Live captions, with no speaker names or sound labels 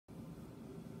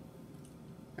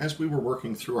As we were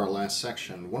working through our last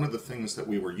section, one of the things that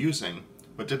we were using,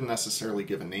 but didn't necessarily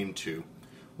give a name to,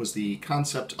 was the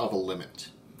concept of a limit.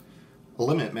 A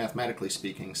limit, mathematically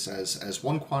speaking, says as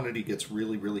one quantity gets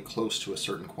really, really close to a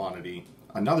certain quantity,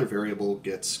 another variable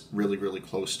gets really, really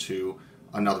close to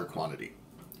another quantity.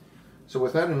 So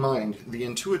with that in mind, the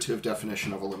intuitive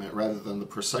definition of a limit rather than the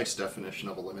precise definition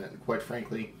of a limit, and quite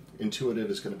frankly,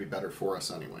 intuitive is going to be better for us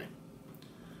anyway.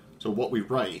 So what we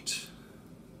write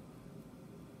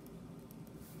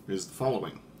is the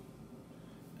following.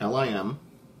 LIM,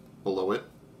 below it,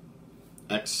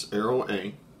 x arrow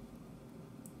a,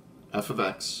 f of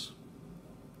x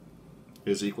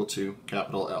is equal to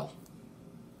capital L.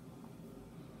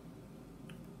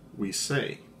 We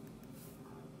say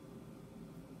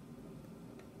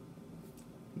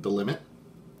the limit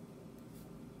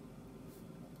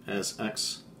as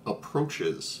x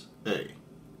approaches a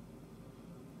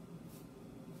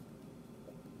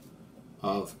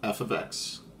of f of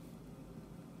x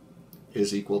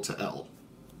is equal to L,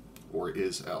 or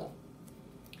is L.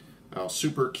 Now,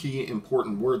 super key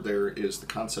important word there is the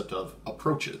concept of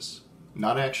approaches,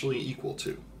 not actually equal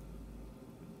to.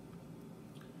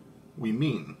 We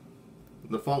mean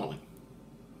the following.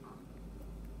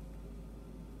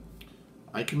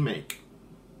 I can make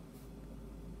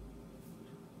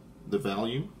the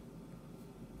value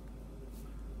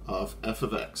of f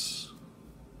of x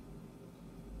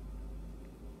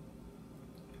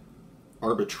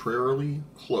arbitrarily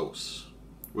close,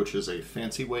 which is a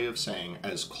fancy way of saying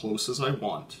as close as I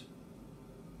want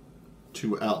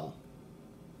to L,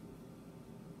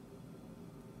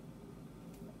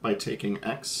 by taking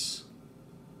x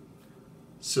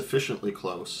sufficiently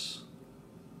close,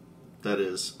 that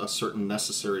is, a certain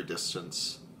necessary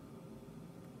distance,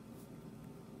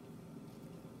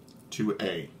 to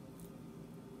A.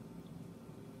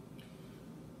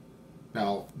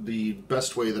 Now, the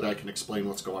best way that I can explain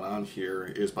what's going on here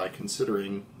is by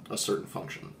considering a certain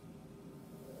function.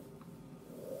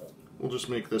 We'll just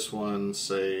make this one,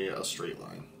 say, a straight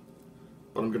line,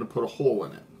 but I'm going to put a hole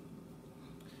in it.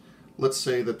 Let's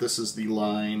say that this is the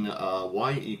line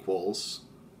y equals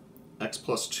x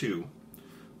plus 2,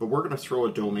 but we're going to throw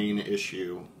a domain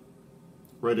issue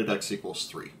right at x equals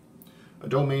 3. A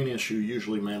domain issue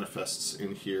usually manifests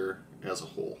in here as a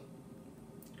hole.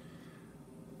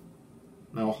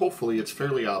 Now, hopefully it's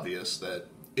fairly obvious that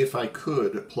if I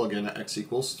could plug in x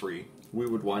equals 3, we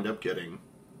would wind up getting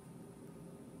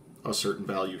a certain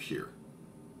value here.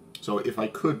 So if I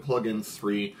could plug in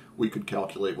 3, we could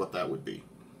calculate what that would be.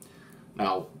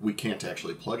 Now, we can't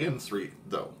actually plug in 3,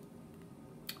 though.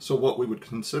 So what we would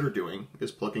consider doing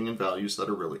is plugging in values that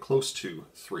are really close to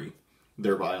 3,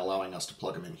 thereby allowing us to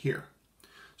plug them in here.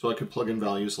 So I could plug in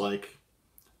values like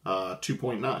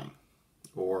 2.9,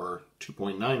 or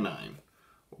 2.99,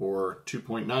 or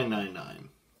 2.999,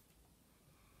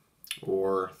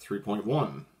 or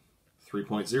 3.1,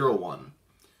 3.01,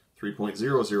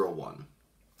 3.001.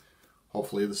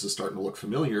 Hopefully this is starting to look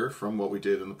familiar from what we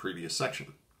did in the previous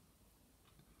section.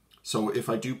 So if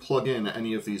I do plug in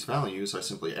any of these values, I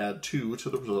simply add 2 to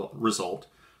the result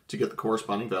to get the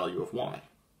corresponding value of y.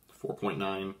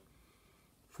 4.9,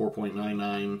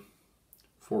 4.99,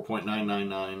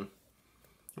 4.999,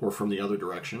 or from the other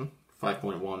direction,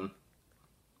 5.1,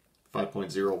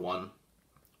 5.01,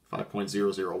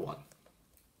 5.001.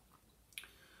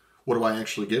 What do I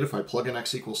actually get if I plug in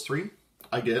x equals 3?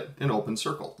 I get an open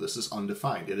circle. This is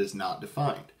undefined. It is not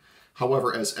defined.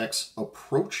 However, as x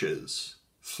approaches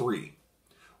 3,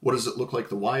 what does it look like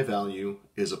the y value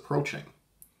is approaching?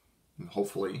 And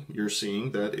hopefully you're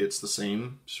seeing that it's the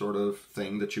same sort of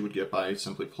thing that you would get by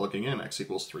simply plugging in x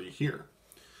equals 3 here.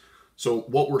 So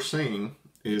what we're saying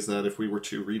is that if we were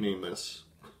to rename this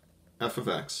f of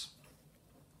x,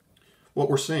 what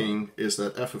we're saying is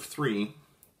that f of 3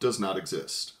 does not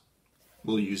exist.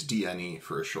 We'll use DNE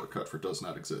for a shortcut for does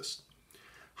not exist.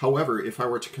 However, if I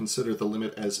were to consider the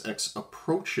limit as x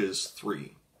approaches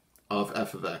 3 of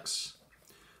f of x,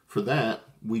 for that,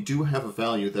 we do have a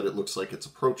value that it looks like it's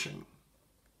approaching.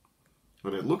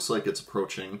 But it looks like it's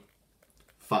approaching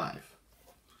 5.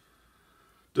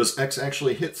 Does x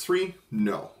actually hit 3?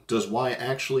 No. Does y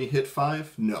actually hit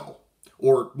 5? No.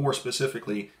 Or more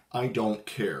specifically, I don't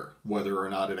care whether or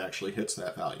not it actually hits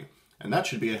that value. And that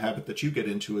should be a habit that you get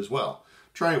into as well.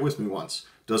 Try it with me once.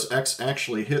 Does x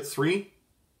actually hit 3?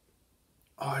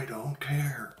 I don't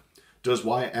care. Does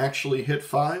y actually hit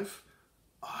 5?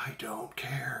 I don't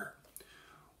care.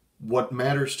 What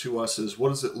matters to us is what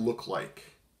does it look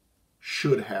like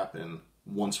should happen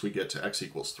once we get to x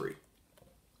equals 3.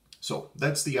 So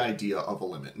that's the idea of a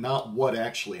limit. Not what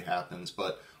actually happens,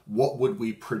 but what would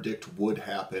we predict would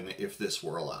happen if this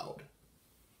were allowed.